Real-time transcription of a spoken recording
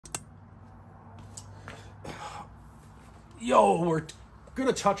Yo, we're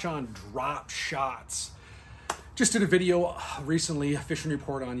gonna touch on drop shots. Just did a video recently, a fishing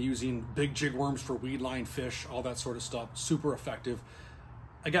report on using big jig worms for weed line fish, all that sort of stuff, super effective.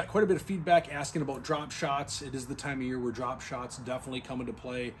 I got quite a bit of feedback asking about drop shots. It is the time of year where drop shots definitely come into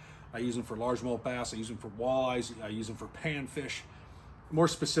play. I use them for largemouth bass, I use them for walleyes, I use them for panfish. More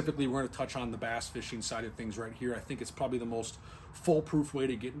specifically, we're gonna touch on the bass fishing side of things right here. I think it's probably the most foolproof way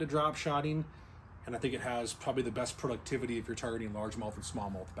to get into drop shotting. And I think it has probably the best productivity if you're targeting largemouth and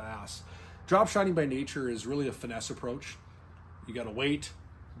smallmouth bass. Drop shotting by nature is really a finesse approach. You got to wait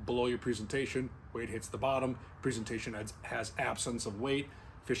below your presentation, weight hits the bottom, presentation has absence of weight,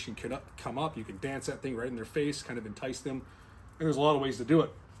 fish can come up, you can dance that thing right in their face, kind of entice them. And there's a lot of ways to do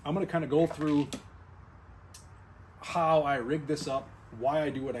it. I'm going to kind of go through how I rig this up, why I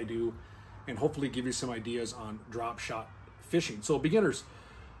do what I do, and hopefully give you some ideas on drop shot fishing. So beginners,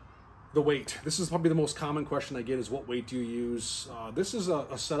 the weight. This is probably the most common question I get is what weight do you use? This is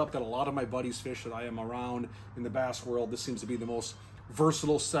a setup that a lot of my buddies fish that I am around in the bass world. This seems to be the most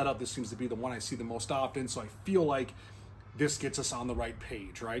versatile setup. This seems to be the one I see the most often. So I feel like this gets us on the right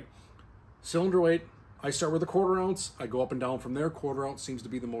page, right? Cylinder weight, I start with a 1/4 ounce. I go up and down from there. 1/4 ounce seems to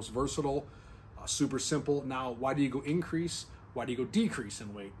be the most versatile, super simple. Now, why do you go increase? Why do you go decrease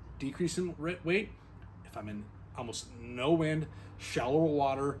in weight? Decrease in weight, if I'm in almost no wind, shallower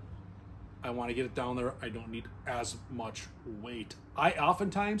water, I want to get it down there. I don't need as much weight. I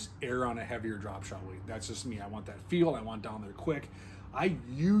oftentimes err on a heavier drop shot weight. That's just me. I want that feel. I want down there quick. I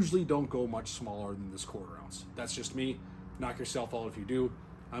usually don't go much smaller than this 1/4 ounce. That's just me. Knock yourself out if you do.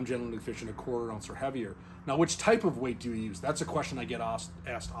 I'm generally fishing a 1/4 ounce or heavier. Now, which type of weight do you use? That's a question I get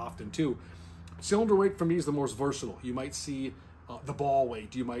asked often too. Cylinder weight for me is the most versatile. You might see the ball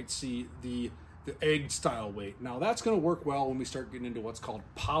weight. You might see the egg style weight. Now that's going to work well when we start getting into what's called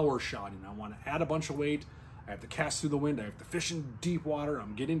power shotting. I want to add a bunch of weight. I have to cast through the wind. I have to fish in deep water.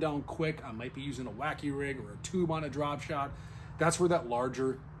 I'm getting down quick. I might be using a wacky rig or a tube on a drop shot. That's where that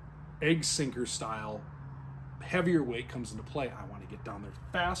larger egg sinker style heavier weight comes into play. I want to get down there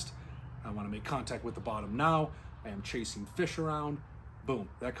fast. I want to make contact with the bottom now. I am chasing fish around. Boom,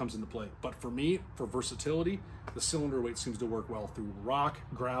 that comes into play. But for me, for versatility, the cylinder weight seems to work well through rock,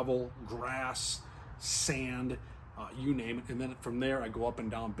 gravel, grass, sand, you name it. And then from there, I go up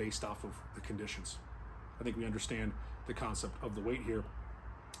and down based off of the conditions. I think we understand the concept of the weight here.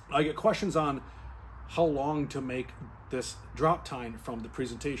 I get questions on how long to make this drop time from the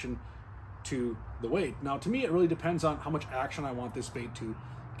presentation to the weight. Now, to me, it really depends on how much action I want this bait to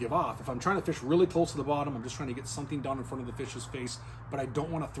give off. If I'm trying to fish really close to the bottom, I'm just trying to get something down in front of the fish's face, but I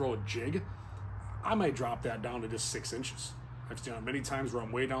don't want to throw a jig, I might drop that down to just 6 inches. I've seen it many times where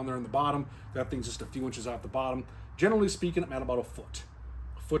I'm way down there in the bottom. That thing's just a few inches off the bottom. Generally speaking, I'm at about a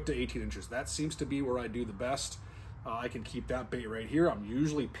foot to 18 inches. That seems to be where I do the best. I can keep that bait right here. I'm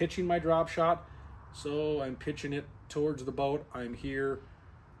usually pitching my drop shot, so I'm pitching it towards the boat. I'm here.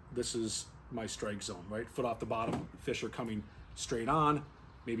 This is my strike zone, right? Foot off the bottom. Fish are coming straight on,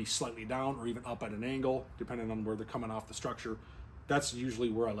 maybe slightly down or even up at an angle, depending on where they're coming off the structure. That's usually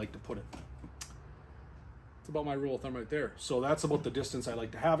where I like to put it. It's about my rule of thumb right there. So that's about the distance I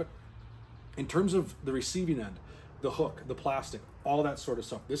like to have it. In terms of the receiving end, the hook, the plastic, all that sort of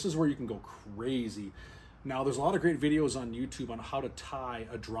stuff, this is where you can go crazy. Now, there's a lot of great videos on YouTube on how to tie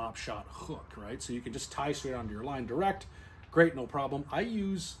a drop shot hook, right? So you can just tie straight onto your line direct. Great, no problem. I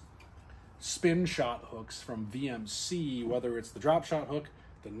use spin shot hooks from VMC, whether it's the drop shot hook,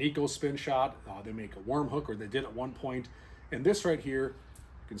 the Nico spin shot, they make a worm hook, or they did at one point. And this right here,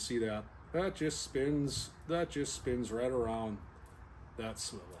 you can see that just spins right around that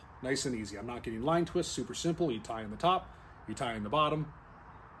swivel. Nice and easy. I'm not getting line twists, super simple. You tie in the top, you tie in the bottom,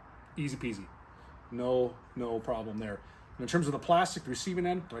 easy peasy. No problem there. And in terms of the plastic receiving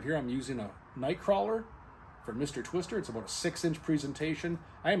end, right here I'm using a night crawler from Mr. Twister. It's about a 6-inch presentation.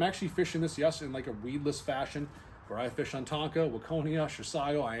 I am actually fishing this, yes, in like a weedless fashion, where I fish on Tonka, Waconia,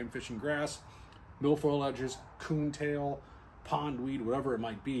 Shisago. I am fishing grass, milfoil edges, coontail, pondweed, whatever it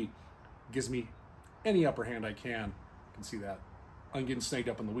might be. Gives me any upper hand I can. You can see that. I'm getting snaked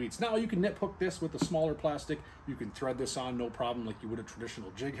up in the weeds. Now you can nip hook this with a smaller plastic. You can thread this on, no problem, like you would a traditional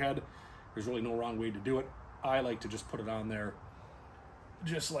jig head. There's really no wrong way to do it. I like to just put it on there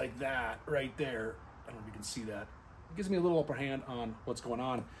just like that, right there. I don't know if you can see that. It gives me a little upper hand on what's going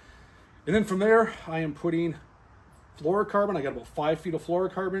on. And then from there, I am putting fluorocarbon. I got about 5 feet of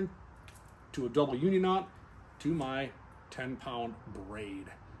fluorocarbon to a double union knot to my 10-pound braid.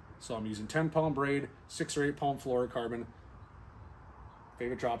 So I'm using 10-pound braid, 6 or 8 pound fluorocarbon,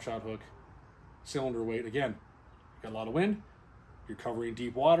 favorite drop shot hook, cylinder weight. Again, got a lot of wind, you're covering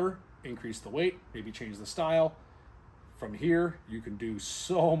deep water, increase the weight, maybe change the style. from here, you can do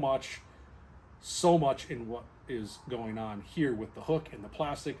so much in what is going on here with the hook and the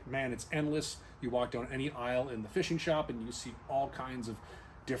plastic. Man, it's endless. You walk down any aisle in the fishing shop and you see all kinds of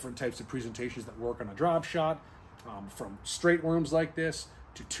different types of presentations that work on a drop shot, from straight worms like this,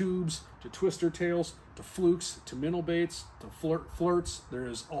 to tubes, to twister tails, to flukes, to minnow baits, to flirts. There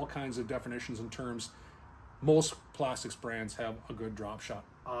is all kinds of definitions and terms. Most plastics brands have a good drop shot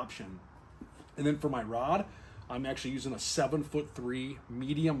option. And then for my rod, I'm actually using a 7'3"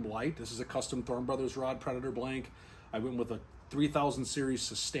 medium light. This is a custom Thorne Brothers rod, Predator blank. I went with a 3000 series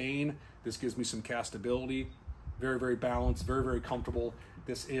sustain. This gives me some castability. Very, very balanced, very, very comfortable.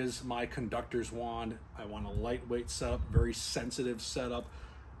 This is my conductor's wand. I want a lightweight setup, very sensitive setup.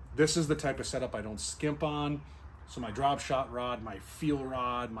 This is the type of setup I don't skimp on. So my drop shot rod, my feel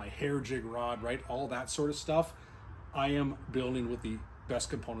rod, my hair jig rod, right? All that sort of stuff, I am building with the best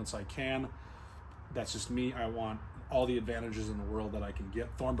components I can. That's just me. I want all the advantages in the world that I can get.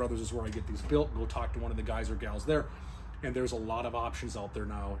 Thorne Brothers is where I get these built. Go talk to one of the guys or gals there. And there's a lot of options out there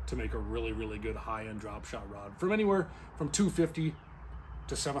now to make a really, really good high-end drop shot rod from anywhere from $250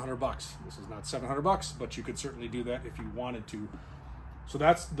 to $700 bucks. This is not $700 bucks, but you could certainly do that if you wanted to. So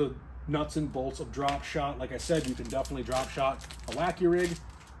that's the nuts and bolts of drop shot. Like I said, you can definitely drop shot a wacky rig.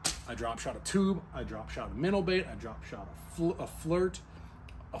 I drop shot a tube. I drop shot a minnow bait. I drop shot a flirt,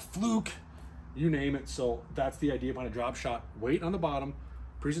 a fluke, you name it. So that's the idea behind a drop shot. Weight on the bottom,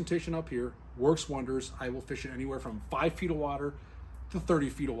 presentation up here, works wonders. I will fish it anywhere from 5 feet of water to 30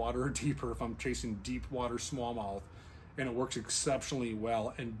 feet of water or deeper if I'm chasing deep water smallmouth, and it works exceptionally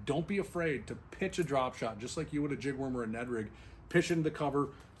well. And don't be afraid to pitch a drop shot just like you would a jig worm or a Ned rig. Pitch it into the cover,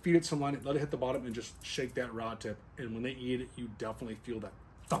 feed it some line, let it hit the bottom, and just shake that rod tip. And when they eat it, you definitely feel that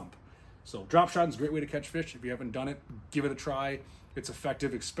thump. So drop shot is a great way to catch fish. If you haven't done it, give it a try. It's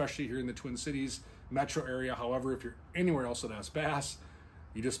effective, especially here in the Twin Cities metro area. However, if you're anywhere else that has bass,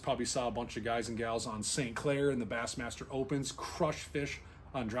 you just probably saw a bunch of guys and gals on St. Clair in the Bassmaster Opens crush fish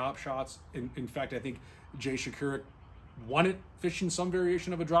on drop shots. In fact, I think Jay Shakurik won it fishing some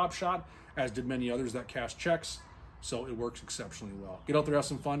variation of a drop shot, as did many others that cast checks. So it works exceptionally well. Get out there, have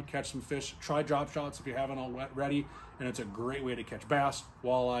some fun, catch some fish. Try drop shots if you haven't already, and it's a great way to catch bass,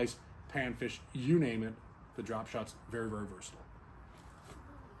 walleyes, panfish, you name it. The drop shot's very, very versatile.